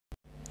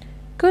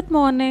Good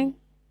morning.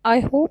 I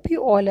hope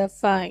you all are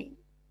fine.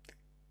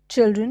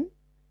 Children,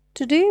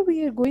 today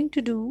we are going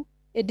to do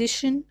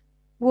addition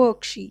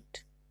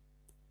worksheet.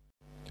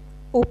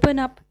 Open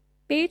up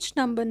page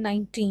number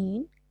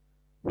 19,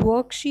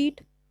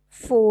 worksheet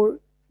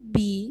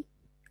 4B,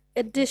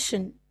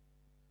 addition.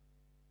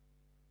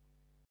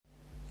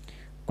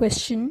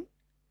 Question: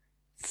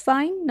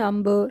 find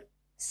number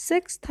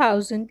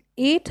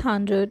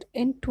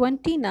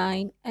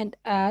 6829 and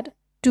add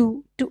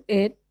 2 to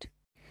it.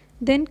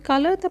 Then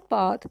color the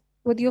path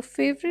with your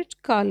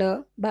favorite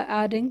color by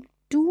adding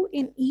 2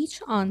 in each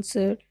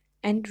answer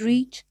and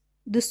reach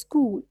the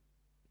school.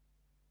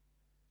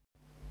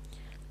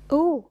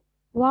 Oh,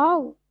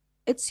 wow!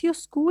 It's your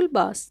school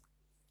bus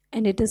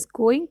and it is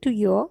going to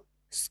your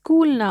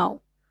school now.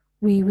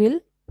 We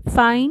will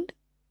find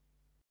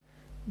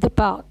the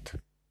path.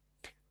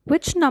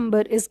 Which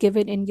number is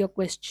given in your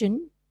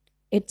question?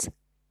 It's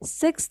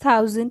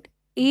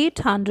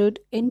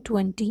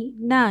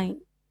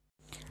 6829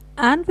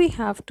 and we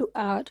have to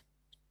add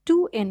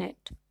 2 in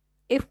it.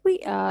 If we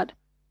add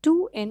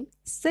 2 in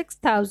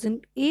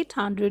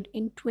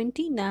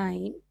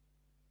 6829,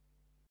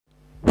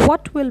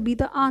 what will be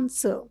the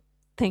answer?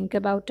 Think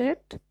about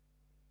it.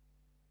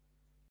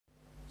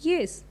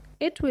 Yes,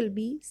 it will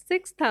be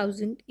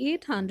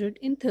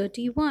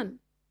 6831.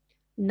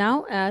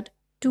 Now add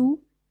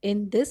 2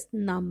 in this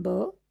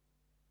number.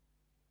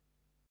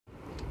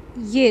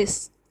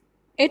 Yes,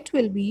 it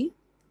will be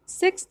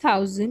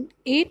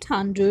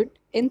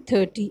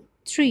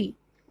 6833.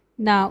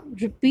 Now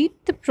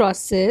repeat the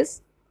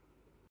process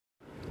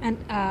and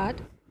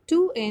add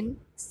 2 in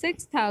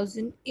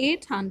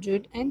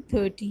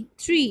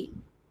 6833.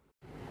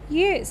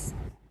 Yes,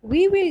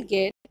 we will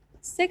get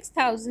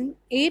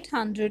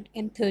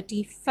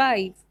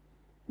 6835.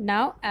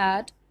 Now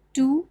add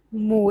 2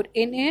 more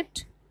in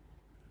it.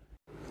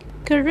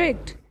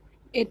 Correct.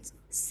 It's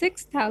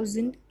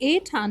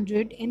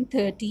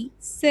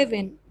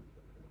 6837.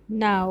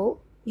 Now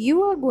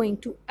you are going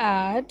to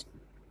add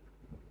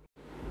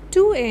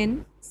 2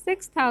 in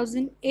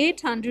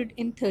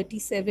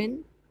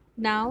 6837.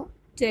 Now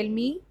tell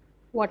me,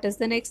 what is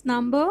the next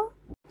number?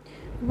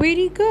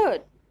 Very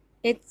good.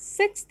 It's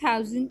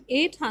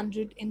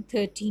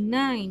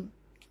 6839.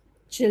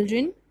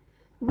 Children,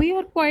 we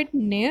are quite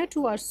near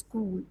to our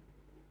school.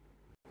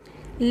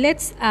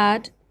 Let's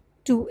add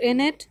 2 in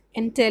it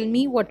and tell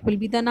me what will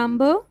be the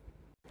number.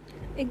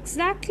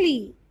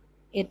 Exactly.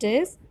 It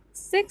is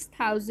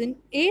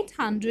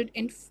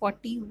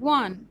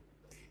 6841.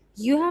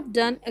 You have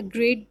done a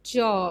great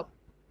job.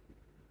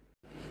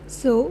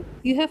 So,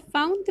 you have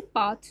found the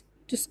path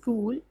to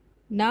school.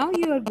 Now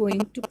you are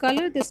going to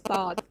color this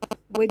path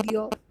with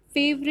your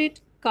favorite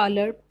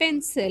color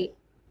pencil.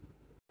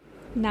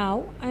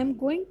 Now, I am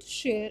going to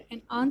share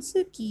an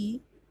answer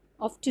key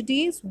of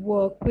today's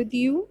work with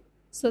you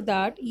so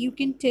that you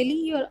can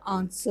tally your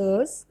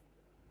answers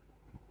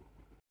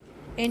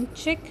and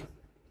check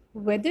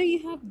whether you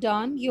have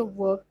done your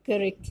work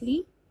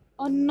correctly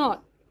or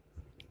not.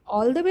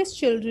 All the best,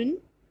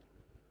 children.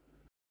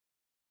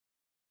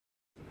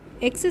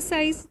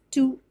 Exercise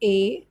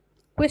 2A,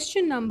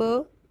 question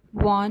number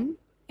 1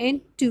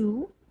 and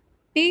 2,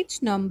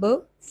 page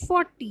number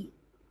 40.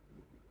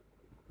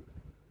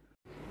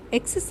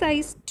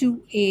 Exercise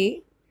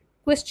 2A,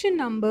 question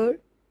number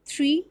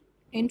 3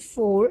 and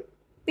 4,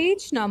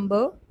 page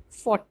number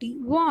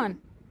 41.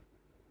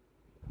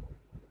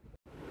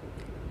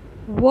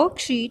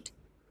 Worksheet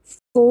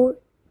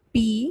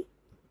 4B,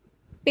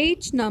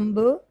 page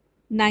number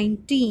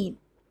 19.